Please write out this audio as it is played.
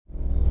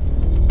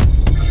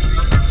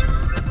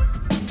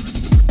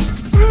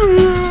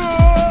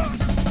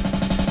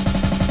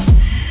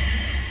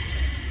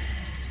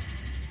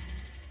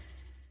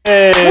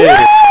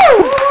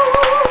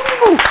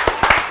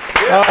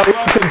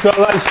to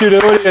our live studio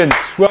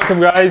audience. Welcome,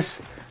 guys.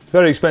 It's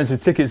very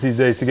expensive tickets these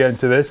days to get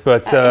into this,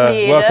 but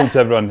welcome to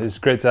everyone. It's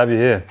great to have you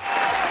here.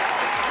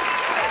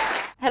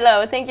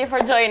 Hello, thank you for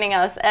joining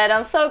us, and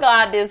I'm so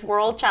glad these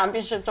World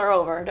Championships are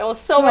over. There was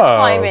so much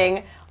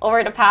climbing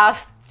over the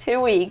past 2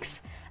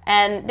 weeks,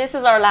 and this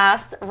is our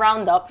last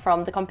roundup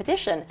from the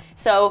competition.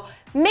 So,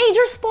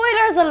 major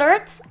spoilers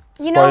alert.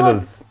 You know how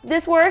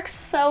this works,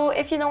 so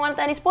if you don't want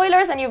any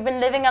spoilers and you've been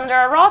living under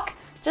a rock,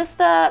 just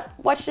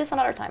watch this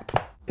another time.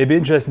 It'd be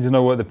interesting to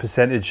know what the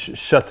percentage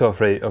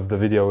shut-off rate of the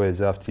video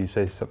is after you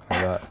say something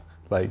like that.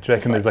 Like, do you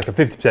reckon there's like a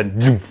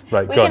 50%?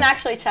 Right, we can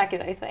actually check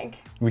it, I think.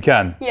 We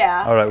can?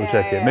 Yeah. All right, we'll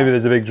check it. Maybe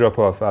there's a big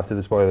drop-off after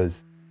the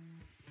spoilers.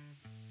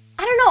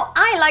 I don't know,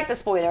 I like the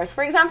spoilers.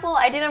 For example,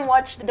 I didn't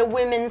watch the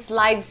women's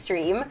live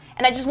stream,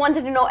 and I just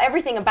wanted to know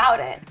everything about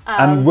it.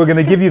 And we're going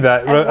to give you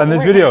that on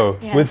this video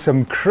with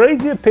some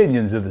crazy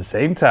opinions at the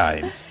same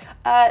time.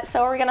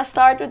 So we're going to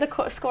start with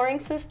the scoring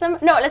system.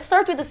 No, let's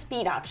start with the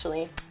speed,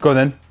 actually. Go on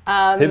then.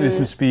 Hit me with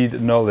some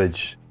speed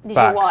knowledge. Did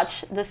you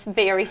watch this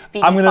very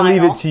speedy I'm going to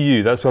leave it to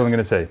you. That's all I'm going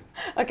to say.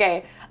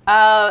 Okay.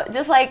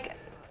 Just like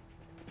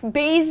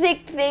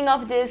basic thing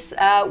of this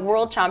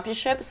World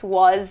Championships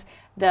was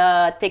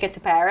the ticket to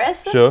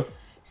Paris. Sure.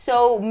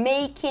 So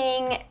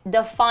making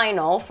the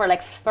final for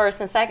like first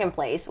and second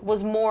place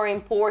was more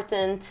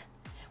important.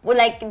 Well,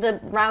 like the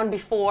round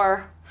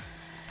before.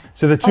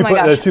 So there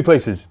are two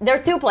places. There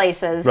are two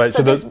places. Right.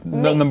 So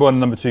number one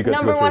and number two got to go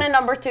through. Number one and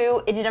number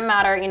two. It didn't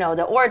matter,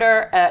 the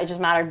order. It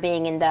just mattered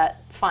being in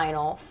that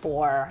final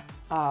for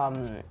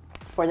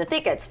the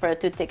tickets, for the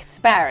 2 tickets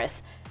to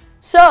Paris.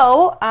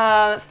 So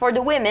for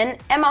the women,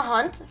 Emma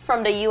Hunt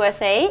from the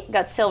USA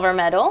got silver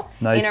medal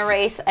in a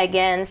race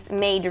against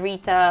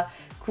Maidrita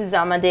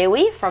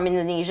Kusamadewi from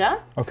Indonesia.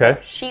 Okay.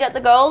 So she got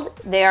the gold.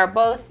 They are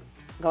both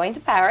going to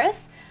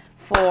Paris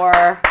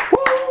for.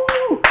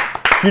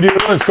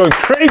 It's going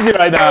crazy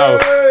right now.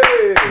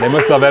 Hey! They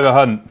must love Emma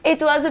Hunt. It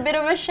was a bit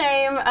of a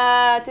shame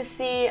to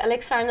see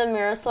Alexander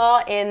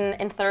Miroslav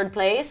in third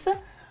place.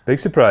 Big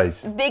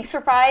surprise. Big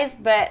surprise,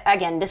 but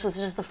again, this was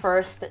just the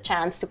first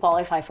chance to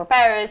qualify for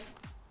Paris.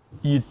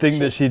 You'd think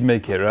that she'd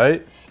make it,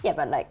 right? Yeah,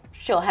 but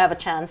she'll have a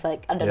chance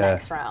at the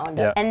next round.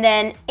 Yeah. And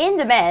then in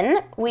the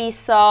men, we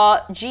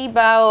saw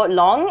Jibao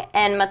Long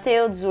and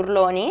Matteo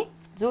Zurloni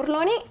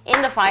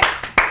in the final.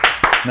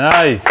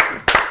 Nice.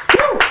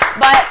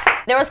 But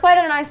there was quite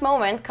a nice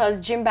moment because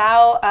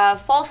Jimbao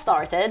false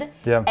started,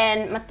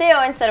 and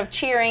Matteo, instead of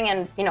cheering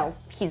and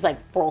he's like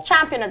world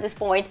champion at this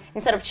point,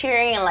 instead of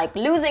cheering and like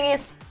losing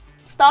his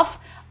stuff,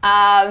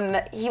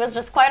 he was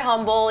just quite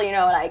humble,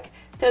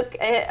 took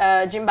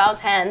Jimbao's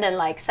hand and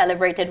like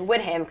celebrated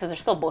with him because they're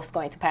still both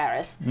going to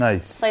Paris.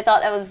 Nice. So I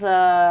thought that was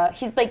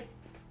he's like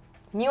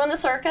new on the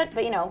circuit,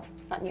 but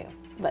not new,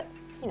 but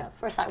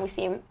first time we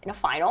see him in a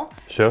final.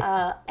 Sure.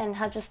 And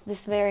had just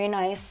this very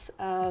nice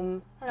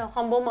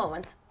humble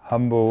moment.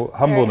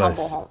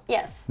 Humbleness.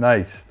 Yes.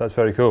 Nice. That's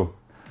very cool.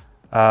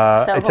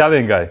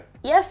 Italian guy.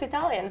 Yes,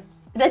 Italian.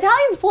 The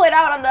Italians pull it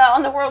out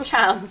on the World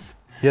Champs.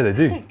 Yeah, they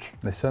do.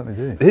 They certainly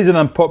do. Here's an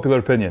unpopular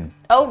opinion.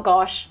 Oh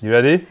gosh. You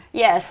ready?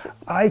 Yes.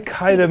 I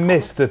kind of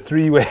missed the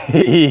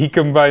 3-way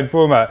combined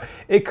format.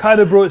 It kind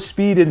of brought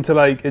speed into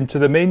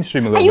the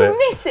mainstream a little bit.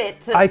 You miss it.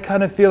 I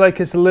kind of feel like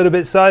it's a little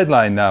bit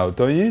sidelined now,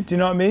 don't you? Do you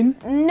know what I mean?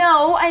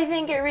 No, I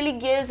think it really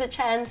gives a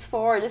chance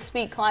for the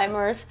speed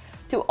climbers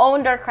to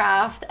own their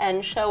craft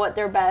and show at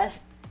their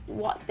best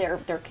what they're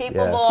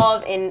capable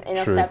of in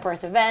a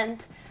separate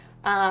event.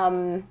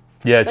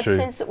 But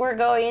since we're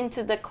going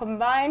into the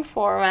combined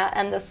format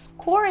and the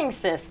scoring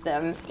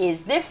system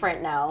is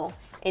different now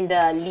in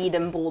the lead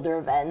and Boulder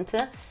event,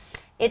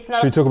 it's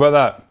not. Should we talk about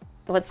that?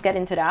 Let's get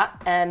into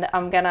that, and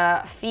I'm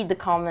gonna feed the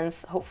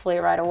comments hopefully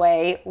right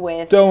away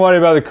with. Don't worry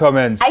about the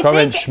comments.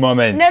 Comments.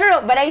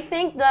 No. But I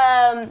think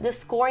the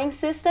scoring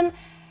system.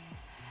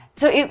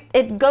 So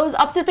it goes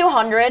up to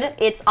 200.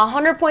 It's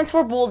 100 points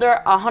for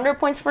Boulder, 100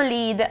 points for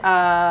lead.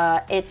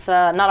 It's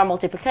not a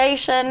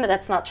multiplication.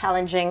 That's not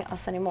challenging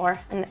us anymore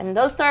in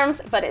those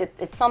terms. But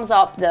it sums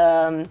up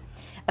a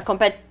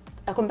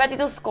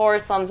competitive score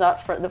sums up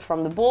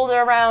from the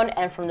Boulder round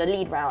and from the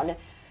lead round.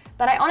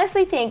 But I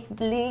honestly think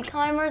lead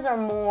climbers are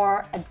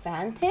more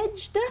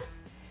advantaged.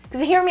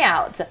 Because hear me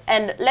out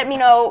and let me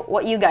know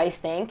what you guys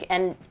think.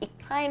 And it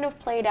kind of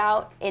played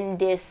out in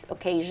this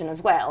occasion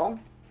as well.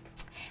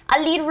 A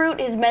lead route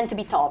is meant to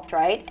be topped,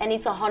 right? And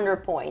it's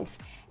 100 points.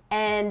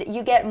 And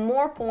you get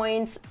more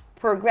points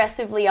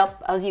progressively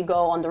up as you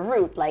go on the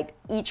route. Like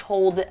each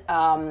hold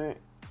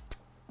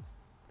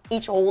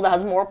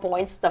has more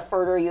points the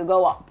further you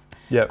go up.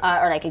 Yeah.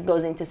 Or like it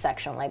goes into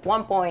section, like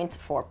 1 point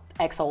for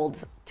X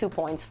holds, 2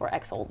 points for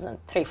X holds, and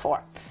 3,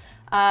 4.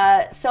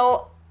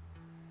 So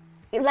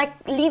like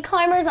lead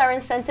climbers are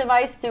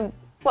incentivized to,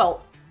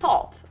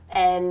 top.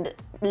 And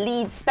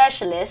lead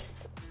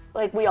specialists,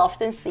 like we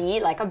often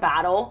see like a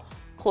battle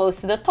close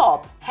to the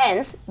top,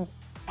 hence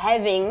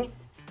having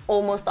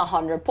almost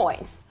 100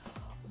 points.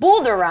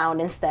 Boulder round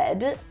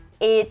instead,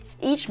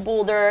 each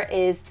boulder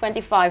is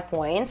 25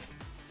 points,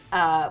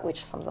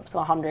 which sums up to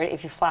 100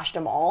 if you flash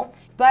them all.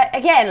 But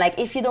again, like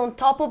if you don't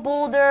top a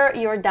boulder,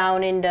 you're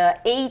down in the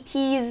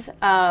 80s.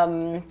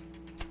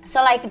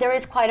 So like there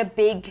is quite a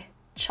big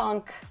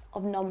chunk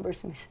of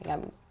numbers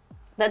missing.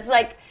 That's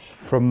like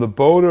from the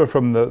boulder or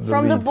from the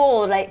from lead? the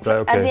bowl, like Right,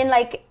 okay. as in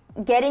like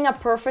getting a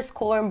perfect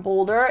score in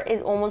boulder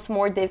is almost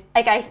more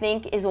I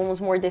think is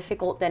almost more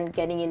difficult than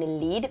getting in a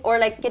lead or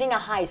like getting a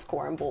high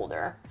score in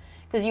boulder,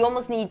 because you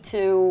almost need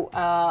to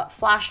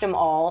flash them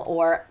all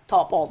or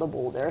top all the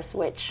boulders,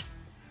 which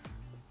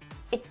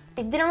it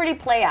didn't really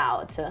play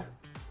out.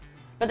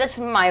 But that's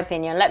my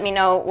opinion. Let me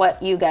know what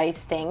you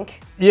guys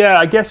think. Yeah,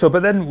 I guess so.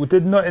 But then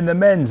did not in the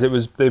men's. It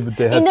was they had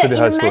pretty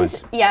high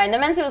scores. Yeah, in the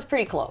men's it was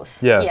pretty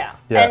close. Yeah.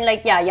 And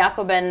like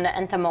Jakob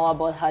and Tamoa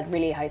both had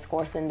really high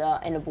scores in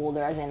the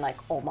boulder, as in like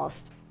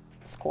almost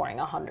scoring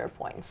 100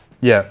 points.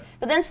 Yeah.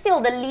 But then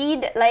still the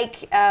lead,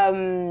 like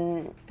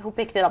who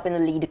picked it up in the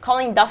lead?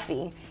 Colin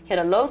Duffy. He had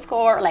a low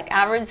score, like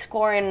average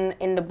score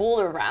in the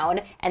boulder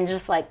round, and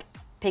just like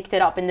picked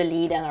it up in the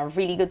lead and a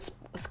really good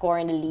score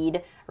in the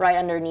lead, right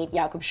underneath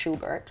Jakob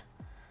Schubert.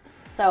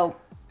 So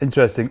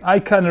Interesting. I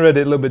kind of read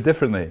it a little bit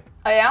differently.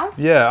 oh yeah?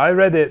 Yeah, I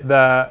read it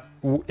that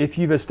if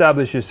you've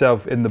established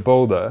yourself in the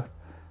boulder,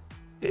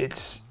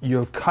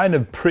 you're kind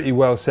of pretty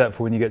well set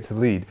for when you get to the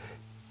lead.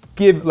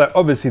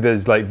 Obviously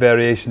there's like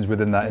variations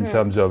within that in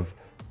terms of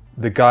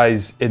the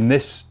guys in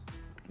this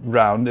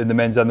round, in the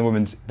men's and the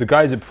women's, the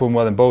guys that performed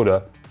well in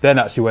boulder then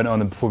actually went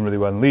on and performed really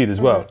well in lead as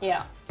well.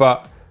 Yeah.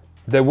 But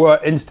there were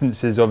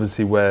instances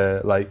obviously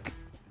where like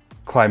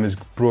climbers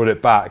brought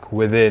it back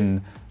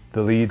within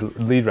the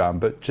lead round,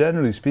 but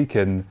generally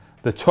speaking,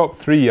 the top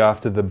three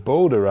after the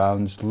boulder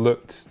rounds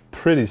looked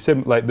pretty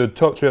similar. Like the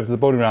top three after the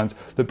boulder rounds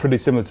looked pretty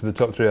similar to the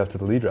top three after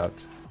the lead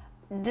rounds.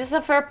 This is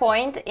a fair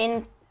point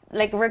in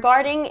like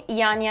regarding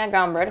Janja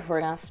Grambert, who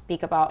we're gonna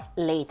speak about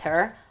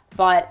later.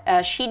 But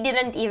she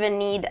didn't even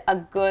need a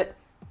good.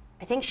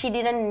 I think she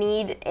didn't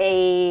need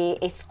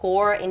a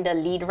score in the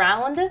lead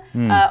round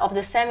of the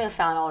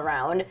semifinal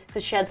round,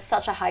 because she had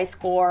such a high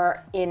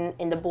score in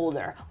the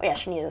boulder. Oh yeah,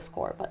 she needed a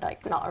score, but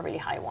like not a really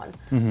high one.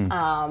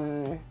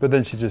 But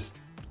then she just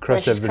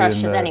crushed everybody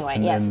in the, anyway.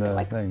 Yes, in the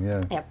like, thing.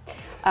 Yeah.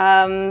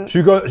 yeah.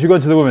 Should we go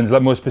into the women's,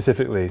 like more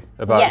specifically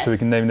about, Yes. so we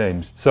can name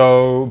names.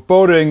 So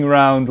bouldering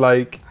round,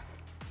 like,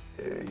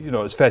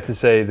 it's fair to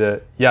say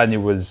that Janja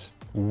was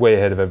way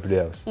ahead of everybody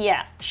else.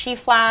 Yeah, she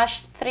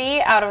flashed 3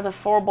 out of the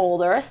 4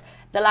 boulders.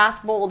 The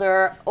last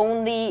boulder,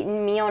 only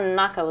Mion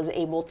Naka was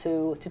able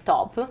to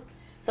top.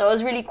 So it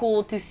was really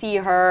cool to see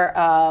her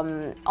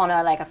on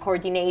a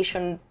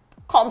coordination,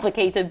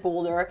 complicated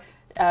boulder.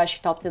 She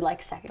topped it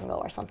like second go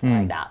or something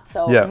like that.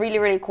 So really,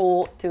 really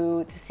cool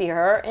to see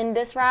her in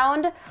this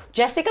round.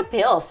 Jessica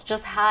Pils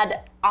just had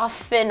a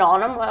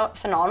phenomenal.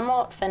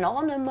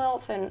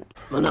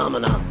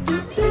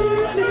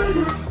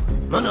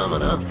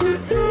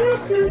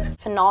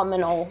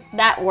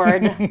 That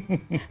word.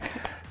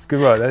 It's a good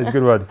word. That is a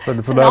good word.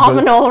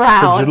 Phenomenal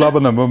round.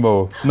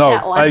 No,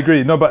 That one. I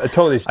agree. No, but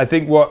totally. I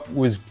think what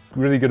was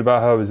really good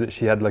about her was that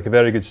she had like a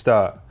very good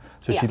start.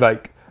 So she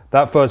like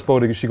that first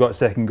boulder, she got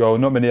second goal.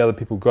 Not many other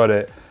people got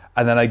it.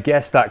 And then I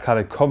guess that kind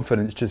of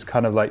confidence just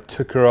kind of like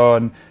took her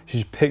on. She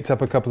just picked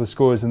up a couple of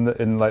scores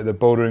in like the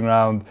bouldering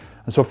round,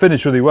 and so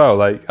finished really well.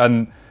 Like,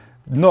 and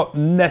not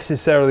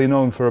necessarily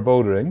known for her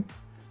bouldering,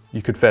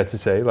 you could fair to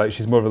say. Like,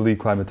 she's more of a lead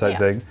climber type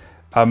thing.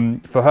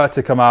 For her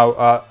to come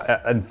out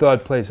in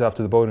third place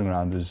after the bouldering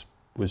round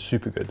was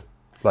super good.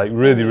 Like,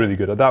 really, really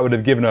good. That would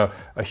have given her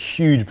a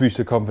huge boost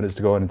of confidence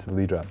to go on into the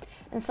lead round.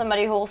 And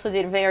somebody who also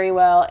did very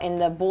well in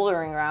the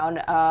bouldering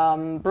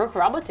round, Brooke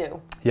Robotu.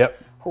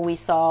 Yep. Who we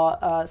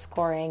saw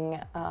scoring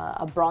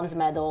a bronze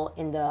medal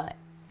in the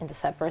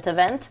separate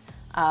event.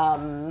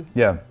 But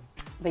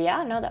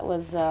yeah, no, that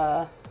was.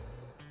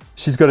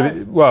 She's got to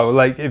be, well,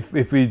 like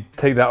if we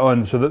take that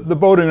on, so the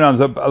bouldering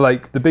rounds,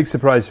 like the big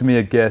surprise for me,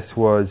 I guess,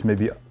 was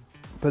maybe,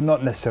 but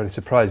not necessarily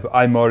surprised, but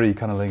Aimori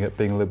kind of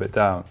being a little bit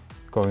down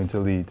going into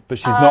lead. But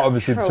she's not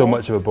obviously so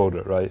much of a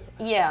boulder, right?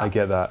 Yeah. I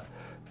get that.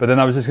 But then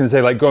I was just going to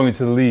say, like going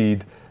into the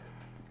lead,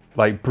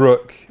 like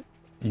Brooke,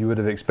 Brooke would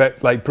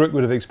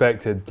have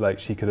expected, like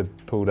she could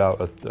have pulled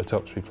out a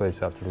top 3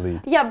 place after the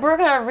lead. Yeah, Brooke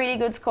had a really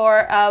good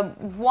score.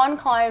 One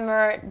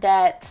climber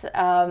that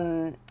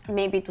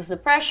maybe it was the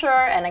pressure,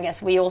 and I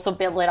guess we also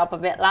built it up a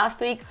bit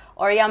last week.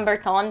 Oriane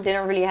Berton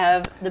didn't really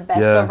have the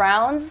best of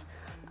rounds.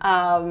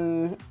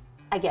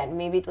 Again,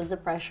 maybe it was the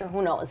pressure.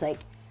 Who knows? Like,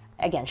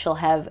 again, she'll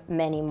have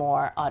many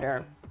more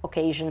other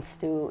occasions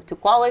to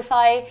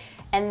qualify.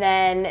 And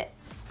then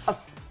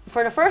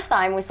for the first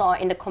time, we saw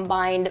in the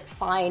combined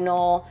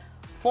final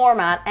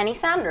format Annie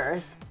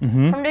Sanders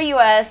from the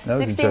US,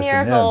 16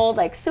 years old,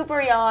 like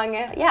super young.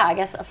 Yeah, I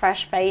guess a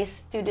fresh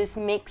face to this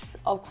mix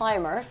of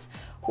climbers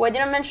who I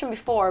didn't mention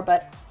before,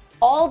 but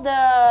all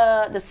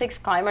the 6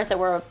 climbers that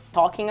we're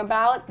talking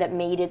about that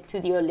made it to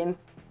the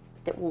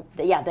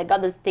that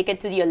got the ticket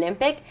to the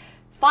Olympic,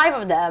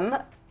 5 of them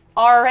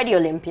are already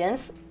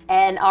Olympians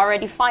and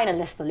already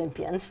finalist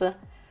Olympians.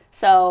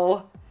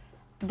 So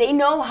they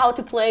know how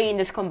to play in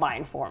this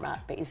combined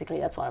format, basically.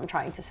 That's what I'm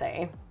trying to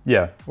say.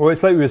 Yeah. Well,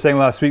 it's like we were saying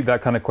last week,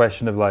 that kind of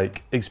question of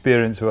like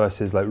experience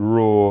versus like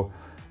raw,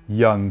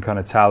 young kind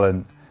of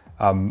talent.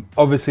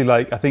 Obviously,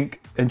 like I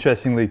think,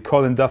 interestingly,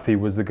 Colin Duffy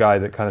was the guy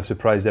that kind of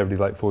surprised everybody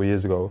like 4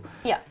 years ago.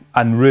 Yeah.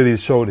 And really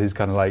showed his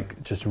kind of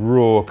like just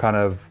raw kind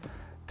of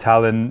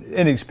talent,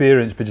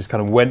 inexperience, but just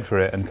kind of went for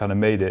it and kind of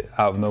made it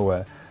out of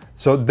nowhere.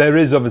 So there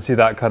is obviously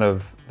that kind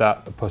of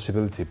that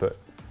possibility, but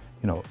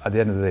you know, at the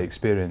end of the day,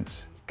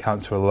 experience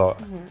counts for a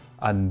lot.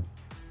 And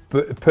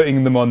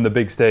putting them on the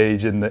big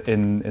stage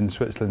in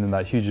Switzerland in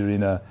that huge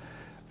arena,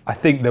 I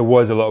think there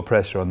was a lot of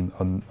pressure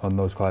on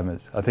those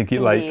climbers. I think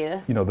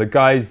the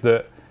guys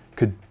that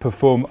could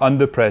perform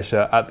under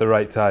pressure at the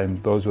right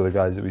time, those were the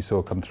guys that we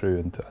saw come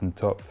through and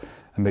top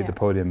and make the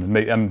podium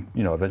and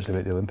eventually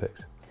make the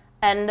Olympics.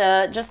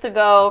 And just to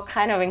go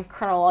kind of in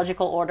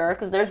chronological order,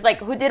 because there's like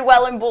who did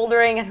well in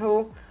bouldering and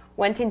who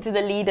went into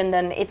the lead, and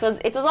then it was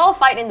all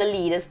fight in the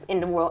lead in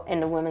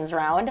the women's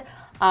round.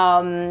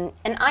 And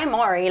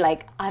Mari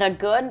had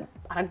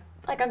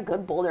a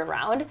good boulder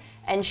round,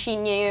 and she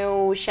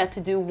knew she had to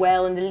do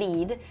well in the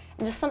lead.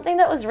 And just something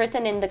that was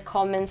written in the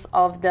comments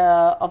of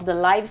the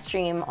live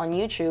stream on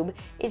YouTube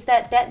is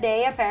that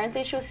day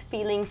apparently she was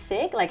feeling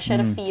sick, like she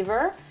had a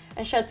fever,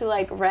 and she had to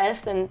like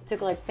rest and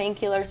took like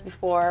painkillers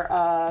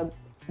before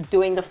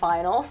doing the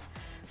finals.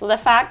 So the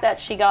fact that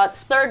she got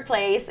third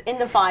place in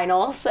the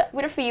finals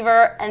with a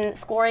fever and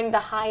scoring the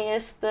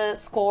highest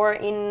score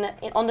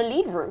on the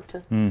lead route.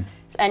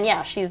 And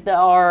yeah, she's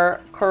our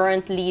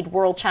current lead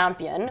world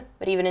champion.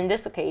 But even in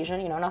this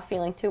occasion, not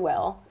feeling too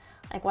well.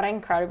 Like, what an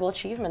incredible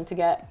achievement to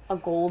get a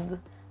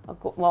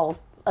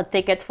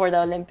ticket for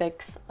the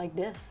Olympics like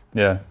this.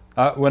 Yeah.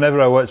 Whenever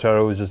I watch her, I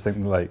always just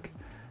think like,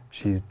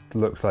 she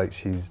looks like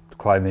she's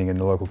climbing in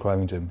the local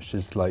climbing gym.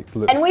 She's like,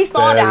 looks. And we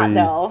saw that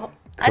though.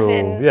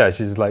 Cool.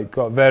 She's like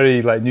got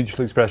very like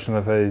neutral expression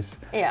on her face.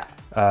 Yeah.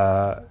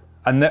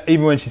 And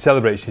even when she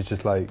celebrates, she's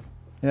just like,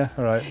 yeah,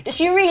 all right. Does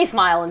she really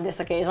smile on this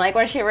occasion? Like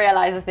when she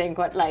realizes, I think,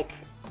 what like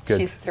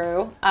she's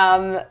through.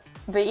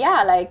 But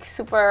yeah, like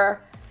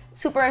super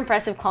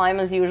impressive climb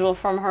as usual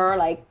from her.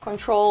 Like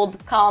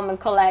controlled, calm, and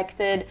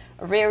collected.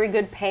 A very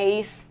good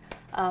pace.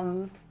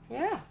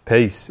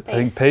 Pace. I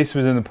think pace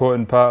was an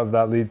important part of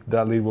that lead.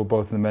 That lead were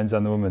both in the men's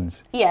and the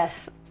women's.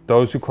 Yes.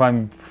 Those who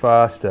climb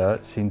faster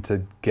seem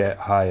to get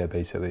higher,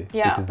 basically,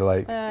 because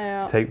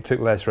they took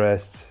less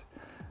rests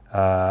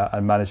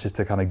and managed just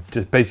to kind of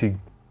just basically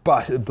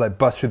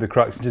bust through the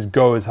crux and just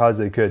go as hard as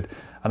they could.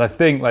 And I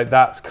think like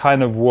that's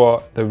kind of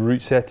what the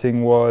route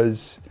setting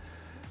was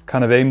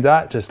kind of aimed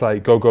at, just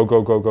like go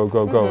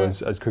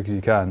as quick as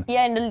you can.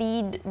 Yeah, in the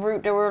lead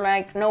route there were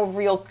like no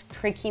real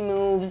tricky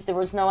moves. There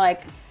was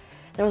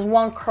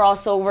one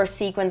crossover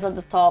sequence at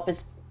the top.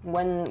 Is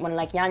when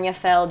like Janja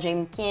fell,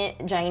 Jain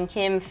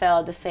Kim fell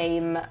at the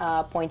same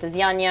point as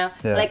Janja.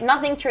 Yeah. Like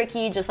nothing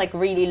tricky, just like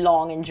really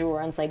long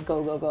endurance, like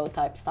go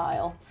type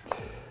style.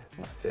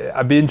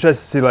 I'd be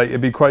interested to see, like,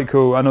 it'd be quite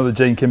cool. I know that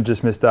Jain Kim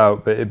just missed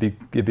out, but it'd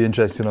be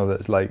interesting to know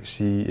that like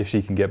if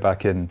she can get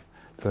back in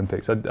the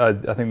Olympics. I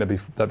think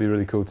that'd be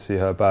really cool to see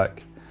her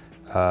back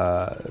in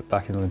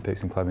the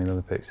Olympics and climbing the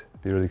Olympics.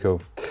 It'd be really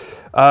cool.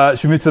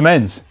 Should we move to the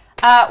men's?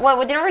 Well,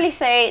 we didn't really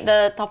say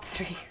the top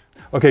three.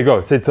 Okay,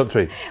 go. Say the top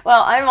three.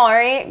 Well,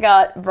 Mari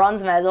got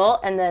bronze medal,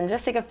 and then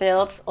Jessica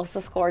Fields also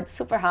scored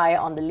super high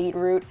on the lead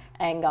route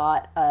and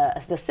got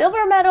the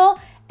silver medal.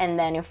 And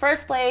then in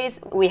first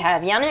place, we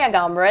have Janja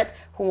Gambret,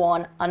 who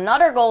won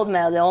another gold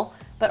medal.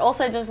 But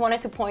also, I just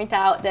wanted to point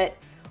out that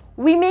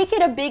we make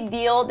it a big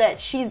deal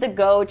that she's the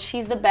GOAT,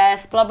 she's the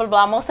best, blah, blah,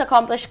 blah, most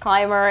accomplished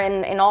climber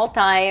in all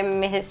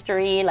time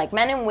history, like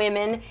men and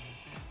women.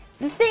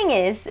 The thing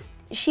is,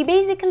 she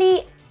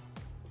basically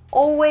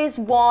always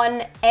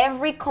won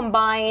every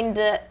combined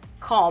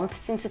comp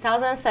since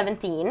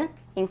 2017,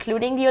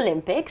 including the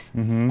Olympics,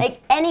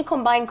 like any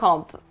combined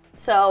comp,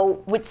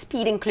 so with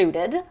speed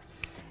included.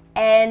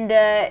 And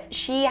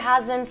she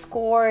hasn't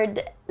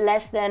scored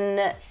less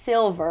than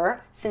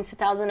silver since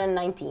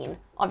 2019.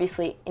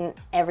 Obviously, in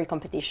every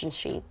competition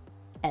she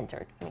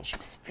entered. I mean,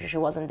 she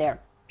wasn't there.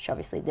 She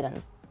obviously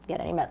didn't get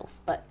any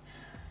medals, but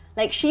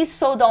like, she's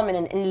so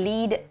dominant in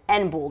lead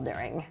and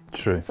bouldering.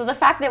 True. So the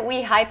fact that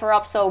we hype her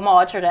up so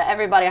much, or that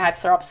everybody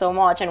hypes her up so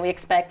much, and we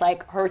expect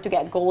like her to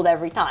get gold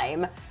every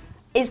time,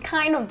 is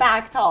kind of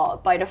backed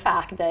up by the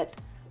fact that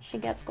she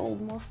gets gold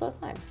most of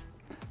the times.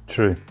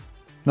 True.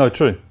 No,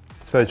 true.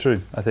 It's very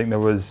true. I think there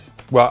was.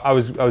 Well, I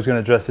was going to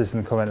address this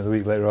in the comment of the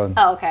week later on.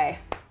 Oh, okay.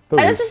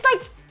 And it's just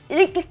like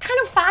it kind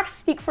of facts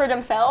speak for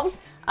themselves.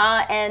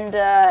 And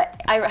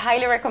I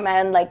highly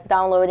recommend like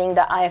downloading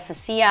the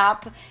IFSC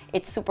app.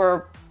 It's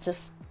super.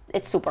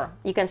 It's super.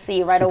 You can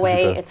see right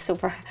away. Super. It's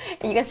super.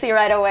 You can see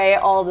right away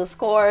all the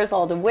scores,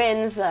 all the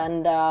wins,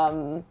 and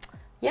I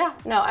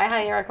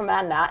highly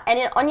recommend that.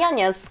 And on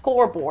Janja's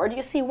scoreboard,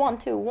 you see 1,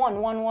 2,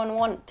 1, 1, 1,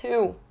 1,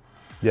 2.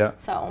 Yeah.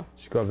 So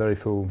she's got a very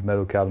full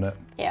medal cabinet.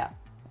 Yeah.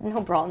 No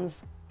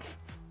bronze.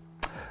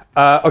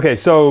 Okay,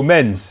 so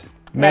men's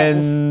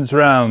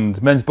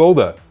round, men's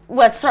boulder.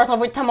 Let's start off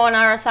with Tamona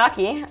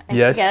Arasaki. I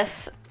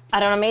guess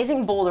had an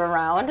amazing boulder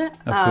round.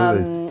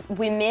 Absolutely.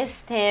 We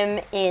missed him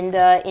in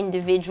the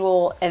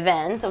individual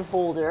event of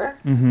Boulder,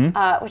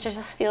 which I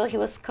just feel he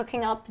was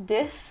cooking up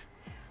this.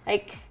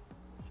 Like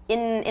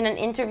in an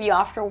interview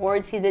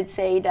afterwards, he did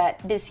say that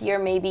this year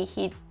maybe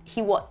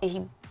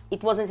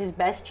it wasn't his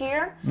best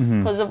year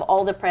because of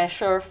all the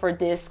pressure for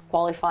this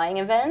qualifying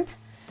event.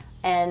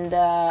 And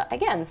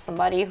again,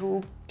 somebody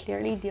who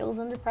clearly deals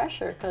under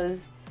pressure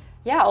because,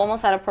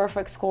 almost had a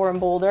perfect score in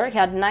Boulder. He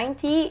had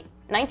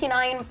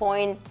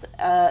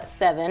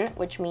 99.7,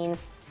 which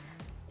means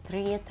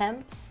 3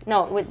 attempts.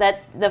 No, with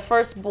that, the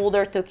first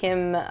boulder took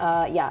him,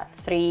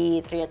 three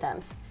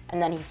attempts, and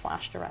then he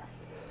flashed the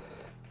rest.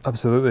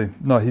 Absolutely.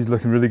 No, he's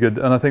looking really good.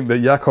 And I think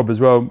that Jakob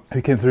as well,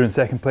 who came through in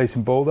second place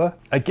in Boulder,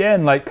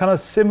 again, like kind of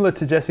similar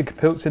to Jessica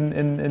Pilz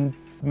in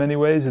many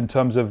ways in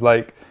terms of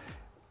like,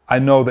 I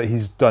know that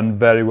he's done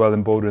very well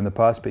in Boulder in the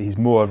past, but he's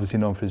more obviously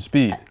known for his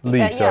speed.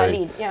 Lead.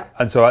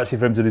 And so actually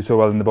for him to do so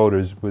well in the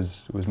Boulders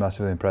was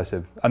massively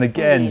impressive. And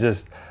again,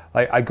 just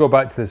like I go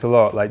back to this a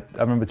lot. Like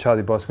I remember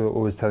Charlie Bosco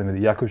always telling me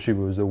that Jakob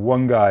Schubert was the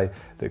one guy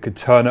that could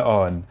turn it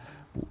on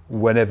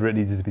whenever it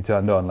needed to be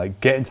turned on.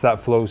 Like get into that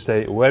flow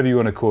state, or whatever you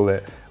want to call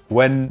it,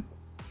 when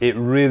it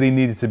really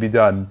needed to be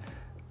done.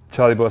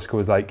 Charlie Bosco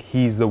was like,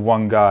 he's the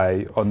one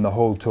guy on the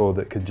whole tour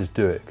that can just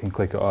do it, can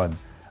click it on.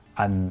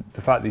 And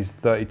the fact that he's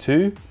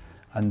 32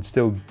 and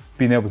still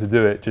being able to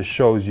do it just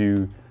shows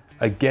you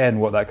again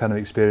what that kind of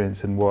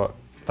experience and what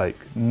like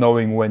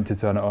knowing when to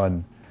turn it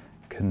on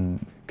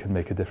can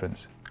make a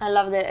difference. I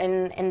loved it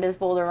in this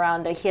Boulder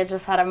round. He had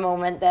just had a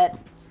moment that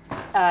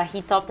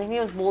he topped. I think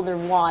it was Boulder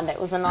 1. That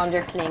was an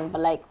undercling,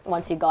 but like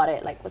once you got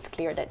it, like it was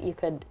clear that you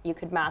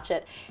could match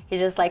it. He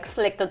just like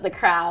flicked at the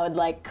crowd,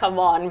 like come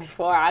on,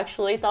 before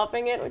actually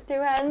topping it with 2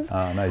 hands.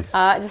 Oh, nice.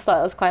 I just thought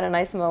it was quite a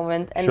nice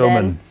moment. And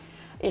Showman. Then,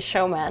 is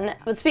showman.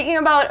 But speaking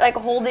about like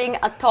holding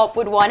a top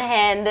with one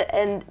hand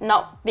and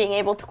not being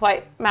able to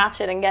quite match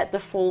it and get the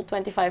full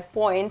 25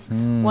 points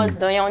was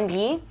Doyeon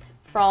Lee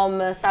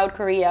from South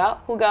Korea,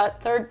 who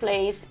got 3rd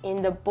place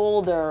in the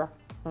Boulder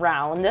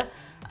round.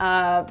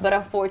 But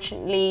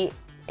unfortunately,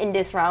 in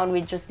this round, we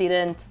just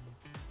didn't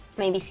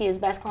maybe see his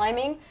best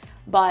climbing.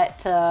 But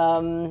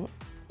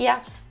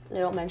just a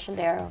little mention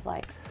there of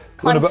like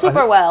climbed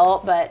super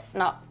well, but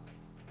not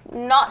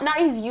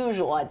as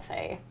usual, I'd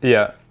say.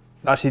 Yeah.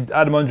 Actually,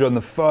 Adam Undra on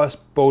the first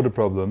boulder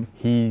problem,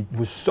 he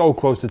was so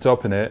close to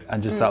topping it,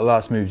 and just that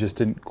last move just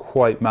didn't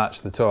quite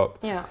match the top.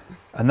 Yeah.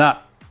 And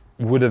that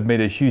would have made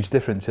a huge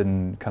difference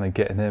in kind of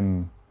getting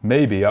him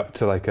maybe up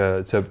to like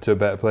to a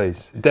better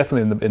place.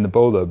 Definitely in the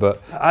boulder,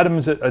 but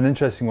Adam's an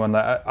interesting one.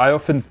 Like I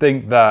often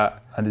think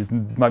that, and it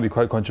might be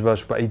quite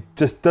controversial, but he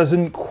just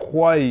doesn't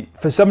quite,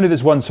 for somebody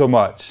that's won so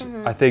much,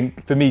 I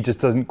think for me just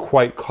doesn't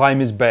quite climb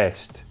his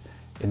best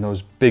in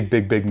those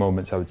big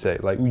moments, I would say.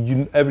 Like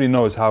everybody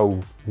knows how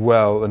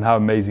well and how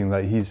amazing,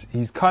 like he's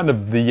kind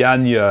of the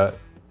Yanya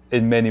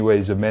in many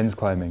ways of men's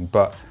climbing,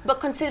 but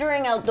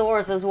considering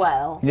outdoors as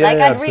well. Yeah, I'd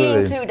absolutely.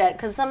 really include that,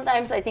 because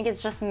sometimes I think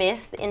it's just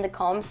missed in the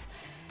comps.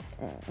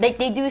 They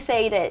do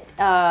say that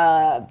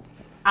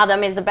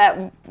Adam is the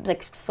best,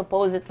 like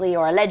supposedly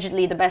or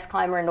allegedly the best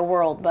climber in the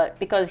world, but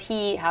because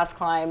he has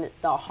climbed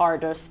the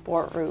hardest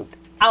sport route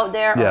out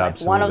there, or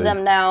like one of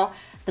them now,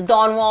 the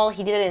Dawn Wall,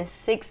 he did it in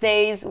 6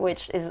 days,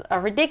 which is a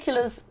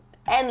ridiculous,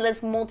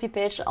 endless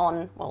multi-pitch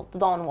on, the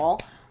Dawn Wall.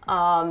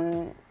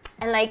 And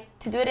like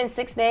to do it in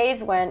 6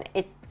 days when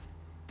it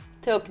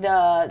took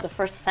the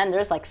first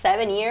ascenders like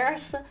 7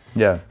 years.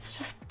 Yeah. It's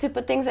just to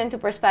put things into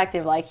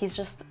perspective, like he's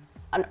just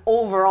an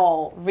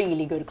overall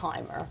really good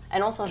climber.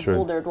 And also has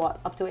bouldered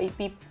up to 8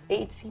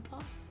 C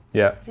plus?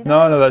 Yeah.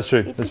 No, that's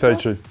true. That's very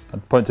true.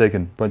 Point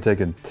taken.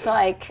 So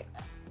like,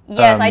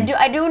 yes, I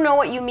do know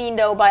what you mean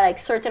though by like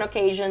certain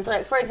occasions.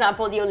 Like for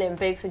example, the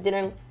Olympics, it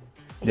didn't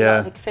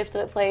got like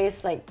 5th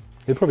place. Like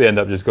he'd probably end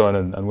up just going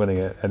and winning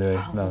it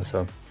anyway.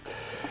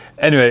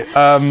 Anyway,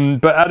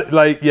 but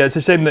it's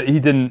a shame that he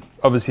didn't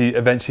obviously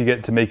eventually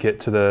get to make it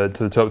to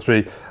the top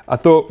 3. I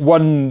thought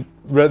one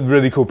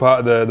really cool part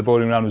of the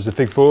bouldering round was the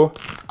Fig 4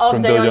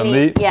 from Doyeon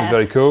Lee. Yes, it was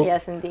very cool.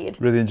 Yes, indeed.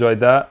 Really enjoyed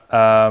that.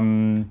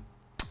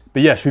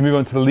 But yeah, should we move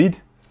on to the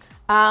lead?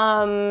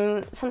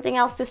 Something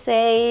else to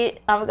say,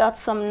 I've got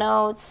some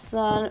notes.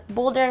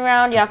 Bouldering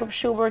round, Jakob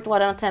Schubert,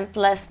 1 attempt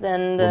less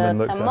than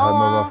the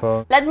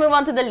Tamoa. Let's move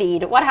on to the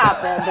lead. What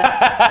happened?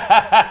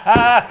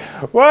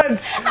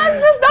 What? I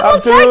was just double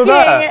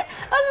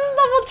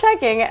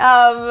checking.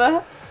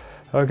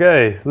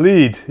 Okay,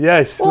 lead.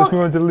 Yes, let's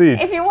move on to the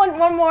lead. If you want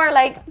one more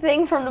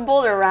thing from the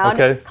boulder round,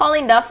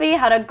 Colin Duffy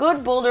had a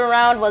good boulder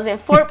round, was in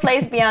 4th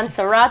place behind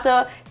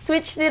Sorato,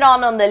 switched it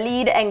on the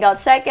lead and got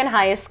 2nd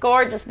highest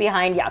score just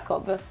behind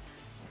Jakob.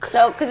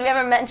 So, because we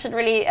haven't mentioned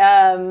really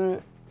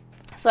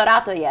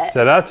Sorato yet.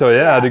 Sorato,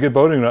 had a good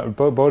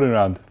bouldering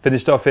round.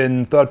 Finished off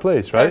in 3rd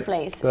place, right? 3rd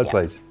place. Third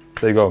place.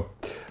 There you go.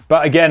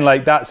 But again,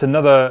 that's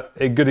a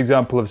good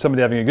example of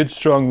somebody having a good,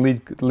 strong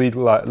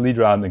lead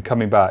round and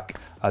coming back.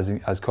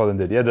 As Colin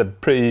did. He had a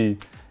good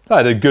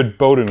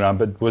bouldering round,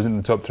 but wasn't in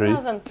the top 3. It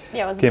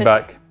was Came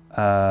back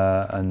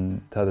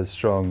and had a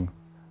strong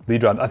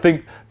lead round. I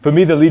think for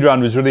me the lead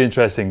round was really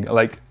interesting.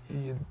 Like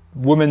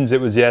women's,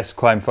 it was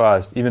climb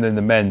fast. Even in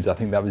the men's, I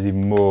think that was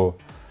even more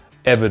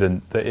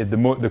evident. That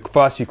the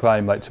faster you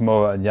climb, like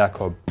Tomoa and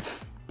Jakob,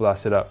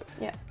 blasted up.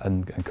 Yeah.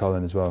 And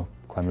Colin as well,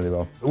 climbed really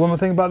well. One more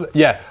thing about it.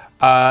 Yeah.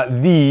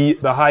 The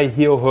high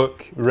heel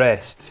hook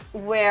rest.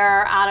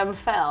 Where Adam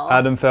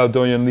fell.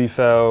 Dorian Lee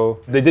fell.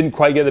 They didn't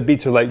quite get the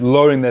beat to like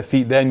lowering their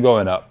feet then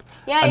going up.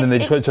 Yeah, and then they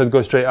tried to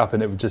go straight up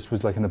and it just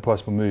was like an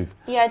impossible move.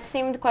 Yeah, it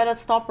seemed quite a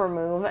stopper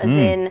move, as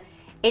in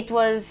it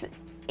was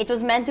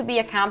meant to be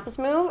a campus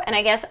move, and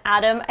I guess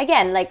Adam,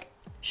 again, like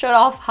showed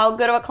off how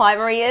good of a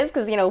climber he is,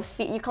 because, you know,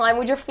 you climb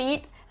with your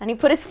feet, and he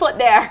put his foot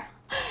there.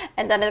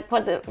 And then it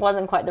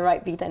wasn't quite the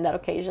right beat on that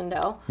occasion,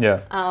 though. Yeah.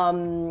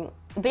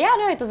 But yeah,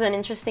 no, it was an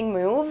interesting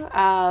move.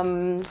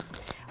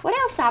 What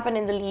else happened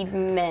in the lead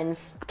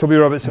men's? Toby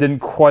Roberts didn't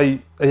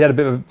quite. He had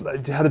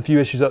a few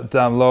issues up,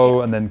 down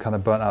low, and then kind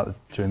of burnt out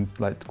during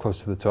like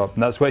close to the top.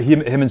 And that's where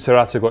him and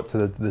Serato got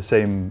to the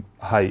same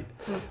height.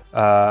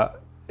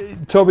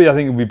 Toby, I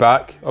think, will be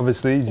back.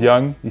 Obviously, he's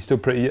young. He's still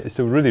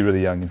really,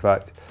 really young, in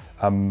fact.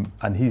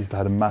 And he's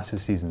had a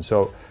massive season.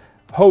 So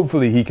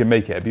hopefully he can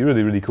make it. It'd be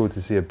really, really cool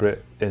to see a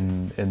Brit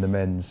in the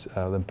men's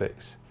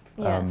Olympics.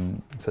 Yes.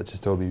 Such as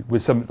Toby,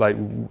 with some like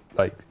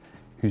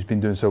who's been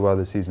doing so well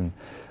this season.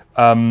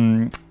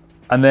 And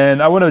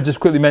then I want to just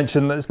quickly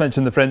mention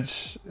the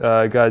French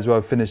guy as well.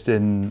 Finished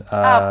in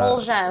Paul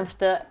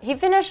Genft. He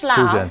finished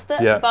last,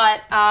 but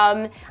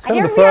it's kind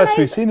of the first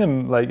we've seen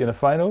him like in a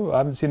final. I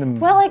haven't seen him.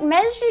 Well, like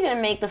Menji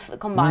didn't make the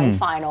combined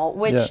final,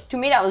 which to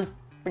me that was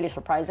really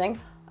surprising.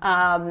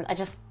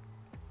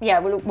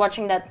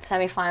 Watching that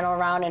semi-final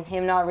round and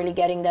him not really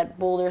getting that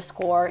Boulder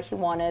score he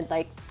wanted,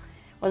 like,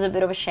 was a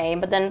bit of a shame.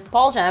 But then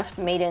Paul Genft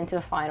made it into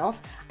the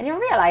finals. I didn't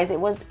realize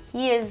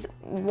he is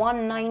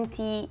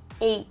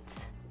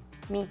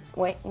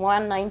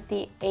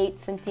 198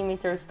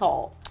 centimeters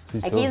tall.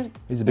 He's a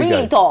big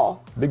really guy.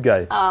 Tall. Big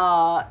guy.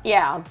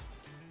 Yeah.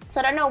 So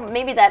I don't know,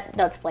 maybe that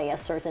does play a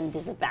certain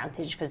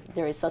disadvantage because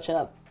there is such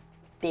a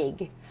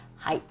big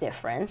height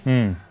difference.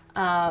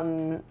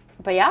 But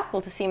yeah,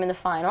 cool to see him in the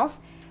finals.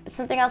 But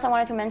something else I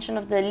wanted to mention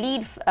of the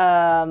lead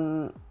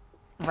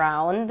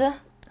round.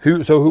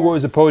 Who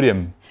was the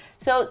podium?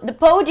 So the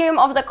podium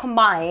of the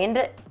combined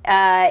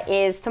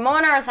is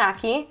Tomoa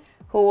Narasaki,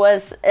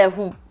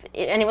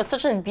 and it was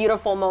such a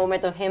beautiful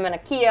moment of him and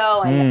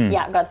Akio,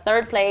 and got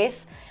third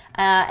place.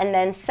 And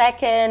then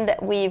second,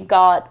 we've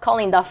got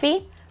Colin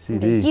Duffy,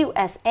 the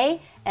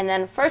USA, and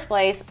then first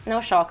place,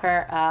 no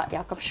shocker,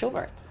 Jakob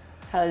Schubert,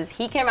 because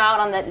he came out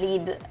on that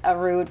lead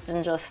route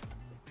and just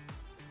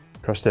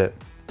crushed it.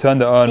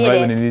 Turned it on right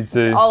when he needs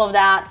to. All of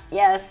that,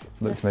 yes.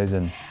 Looks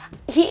amazing.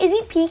 Is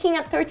he peaking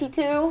at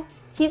 32?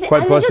 Has he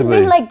just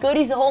been like good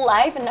his whole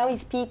life and now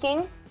he's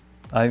peaking?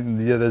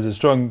 There's a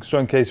strong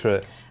case for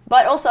it.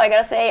 But also, I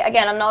gotta say,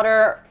 again,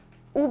 another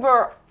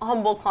uber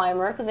humble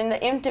climber, because in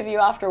the interview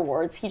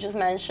afterwards, he just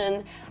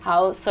mentioned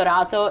how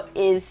Sorato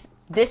is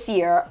this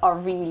year a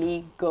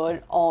really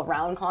good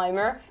all-round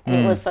climber.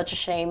 And it was such a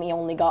shame he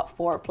only got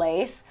fourth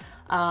place.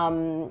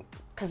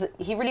 Because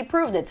he really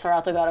proved it.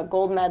 Sorato got a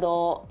gold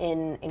medal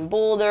in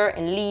Boulder,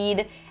 in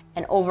lead,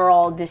 and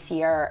overall this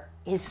year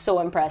he's so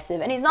impressive.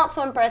 And he's not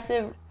so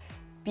impressive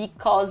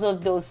because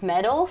of those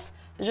medals,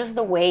 but just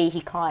the way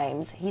he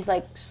climbs. He's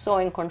like so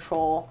in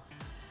control,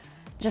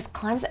 just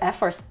climbs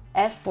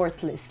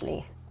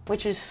effortlessly,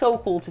 which is so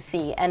cool to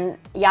see. And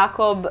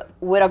Jakob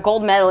with a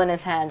gold medal in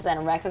his hands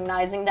and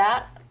recognizing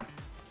that,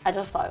 I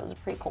just thought it was a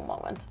pretty cool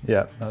moment.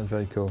 Yeah, that was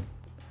very cool.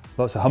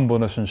 Lots of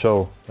humbleness and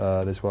show,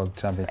 this world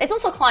champion. It's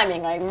also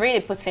climbing, like really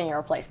puts you in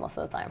your place most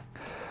of the time.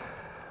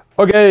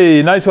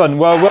 Okay, nice one.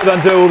 Well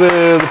done to all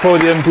the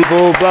podium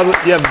people.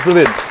 Yeah,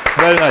 brilliant.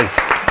 Very nice.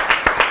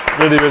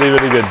 Really, really,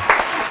 really good.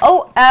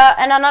 Oh,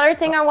 and another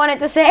thing I wanted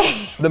to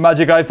say. The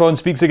magic iPhone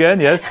speaks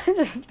again, yes?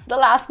 Just the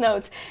last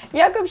notes.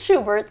 Jakob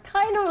Schubert,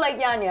 kind of like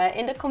Janja,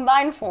 in the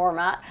combined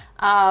format,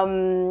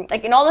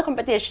 like in all the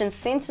competitions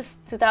since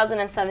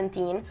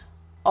 2017,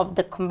 of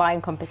the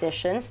combined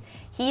competitions,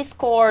 he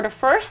scored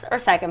first or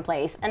second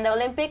place, and the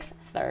Olympics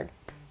third.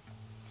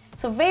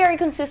 So very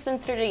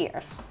consistent through the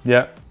years.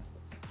 Yeah.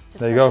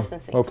 There you go.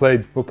 Well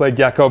played,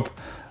 Jakob.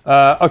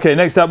 Okay,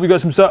 next up we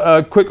got some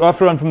quick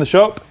offer on from the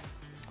shop.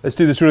 Let's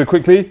do this really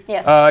quickly.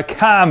 Yes.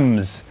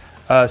 Cams,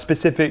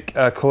 specific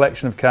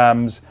collection of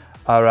cams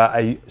are at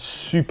a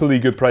superly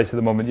good price at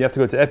the moment. You have to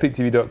go to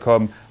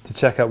epictv.com to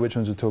check out which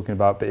ones we're talking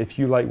about. But if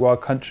you like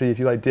Wild Country, if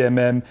you like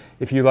DMM,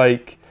 if you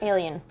like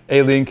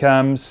Alien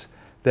cams,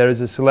 there is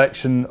a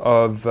selection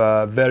of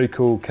very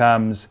cool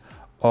cams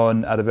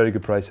on at a very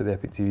good price at the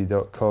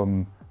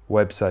epictv.com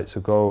website. So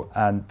go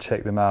and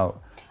check them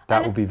out.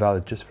 That will be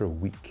valid just for a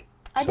week.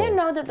 I didn't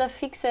know that the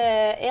Fixe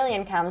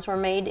Alien cams were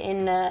made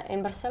in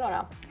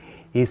Barcelona.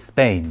 In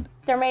Spain.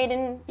 They're made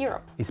in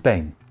Europe. In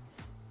Spain.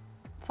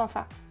 Fun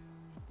facts.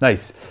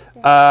 Nice.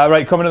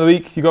 Right, comment of the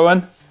week. You got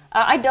one?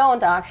 I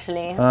don't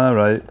actually. All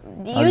right.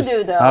 You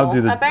do though. I'll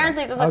do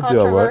Apparently it was a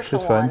controversial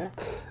one.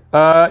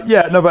 But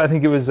I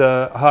think it was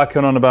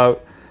harking on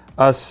about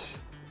us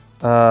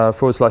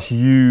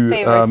 /you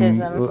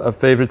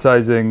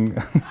favoritizing.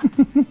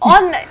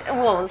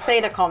 Well, say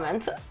the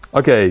comment.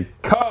 Okay,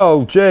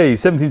 Carl J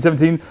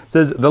 1717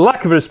 says the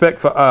lack of respect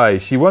for I.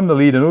 She won the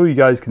lead, and all you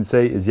guys can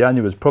say is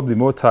Janja was probably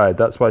more tired.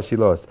 That's why she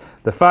lost.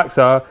 The facts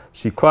are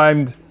she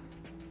climbed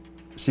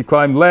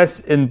less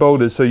in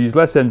boulders, so used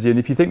less energy. And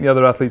if you think the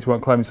other athletes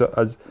weren't climbing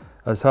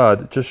as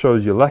hard, it just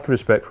shows your lack of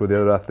respect for the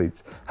other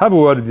athletes. Have a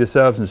word with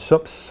yourselves and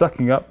stop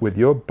sucking up with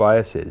your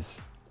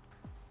biases.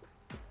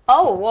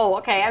 Oh, whoa,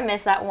 okay, I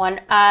missed that one.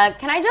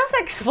 Can I just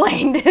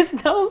explain this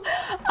though?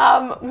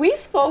 We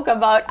spoke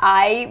about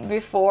I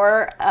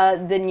before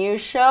the news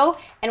show,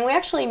 and we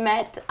actually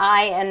met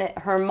I and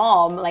her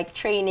mom like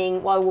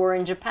training while we were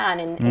in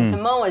Japan in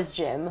Tomoa's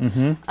gym.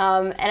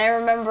 And I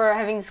remember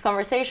having this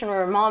conversation with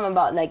her mom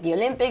about like the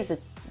Olympics, the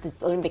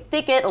Olympic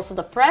ticket, also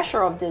the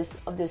pressure of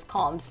this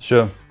comps.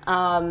 Sure.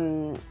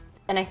 And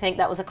I think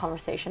that was a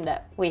conversation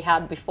that we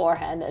had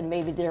beforehand and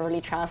maybe didn't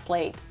really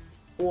translate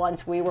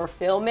once we were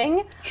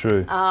filming.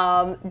 True.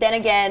 Then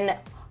again,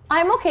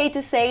 I'm okay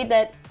to say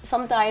that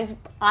sometimes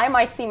I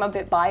might seem a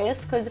bit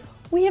biased because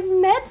we have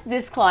met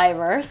these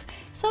climbers.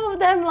 Some of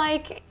them,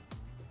 like,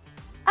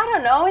 I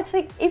don't know, it's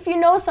like if you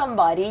know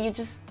somebody, you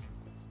just,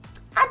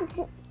 I'm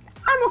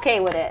okay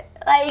with it.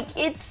 Like,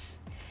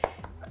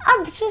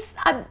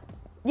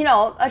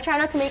 I try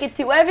not to make it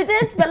too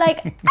evident, but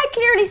like I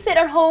clearly sit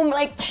at home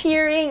like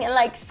cheering and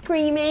like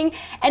screaming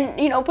and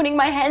putting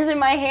my hands in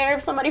my hair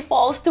if somebody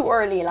falls too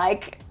early.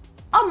 Like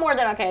I'm more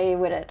than okay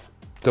with it.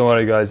 Don't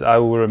worry guys, I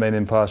will remain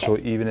impartial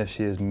even if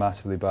she is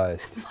massively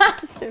biased.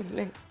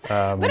 Massively.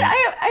 But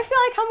I feel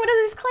like I'm with a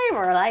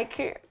disclaimer, like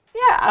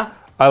yeah.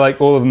 I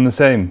like all of them the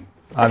same.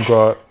 I've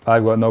got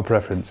no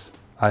preference.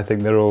 I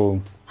think they're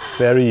all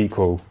very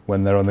equal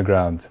when they're on the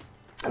ground.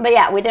 But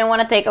yeah, we didn't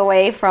want to take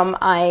away from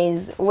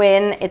Ai's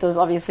win. It was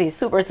obviously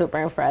super,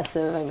 super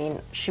impressive. I mean,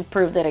 she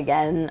proved it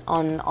again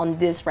on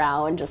this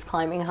round, just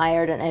climbing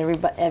higher than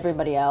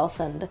everybody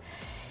else, and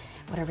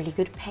what a really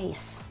good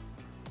pace.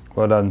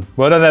 Well done.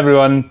 Well done,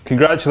 everyone.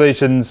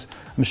 Congratulations.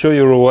 I'm sure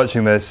you're all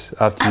watching this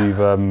after you've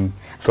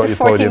got your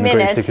podium and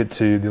got your ticket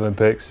to the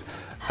Olympics.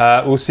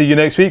 We'll see you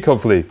next week,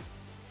 hopefully.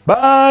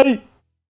 Bye!